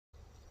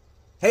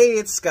Hey,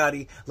 it's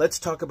Scotty. Let's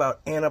talk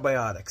about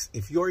antibiotics.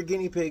 If your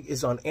guinea pig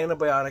is on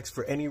antibiotics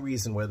for any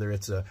reason, whether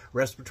it's a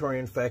respiratory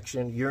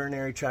infection,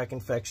 urinary tract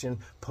infection,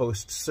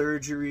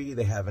 post-surgery,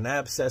 they have an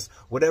abscess,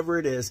 whatever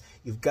it is,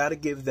 you've got to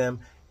give them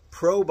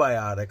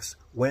probiotics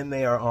when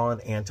they are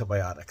on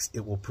antibiotics.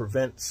 It will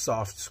prevent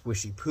soft,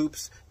 squishy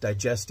poops,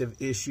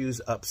 digestive issues,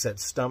 upset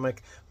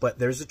stomach, but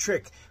there's a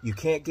trick. You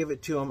can't give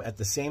it to them at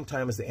the same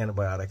time as the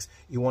antibiotics.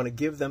 You want to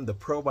give them the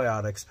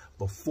probiotics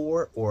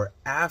before or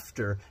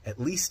after, at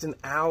least an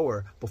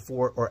hour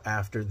before or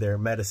after their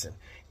medicine.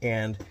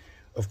 And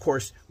of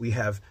course, we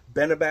have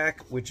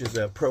Benebac, which is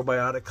a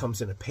probiotic,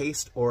 comes in a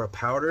paste or a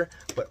powder,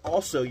 but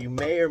also you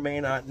may or may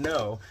not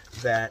know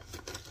that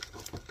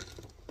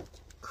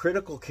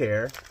Critical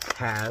Care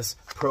has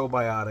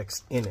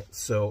probiotics in it.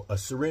 So a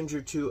syringe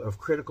or two of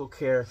Critical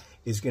Care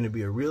is going to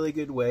be a really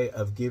good way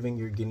of giving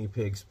your guinea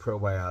pigs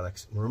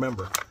probiotics. And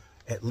remember,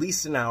 at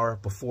least an hour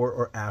before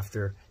or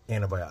after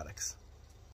antibiotics.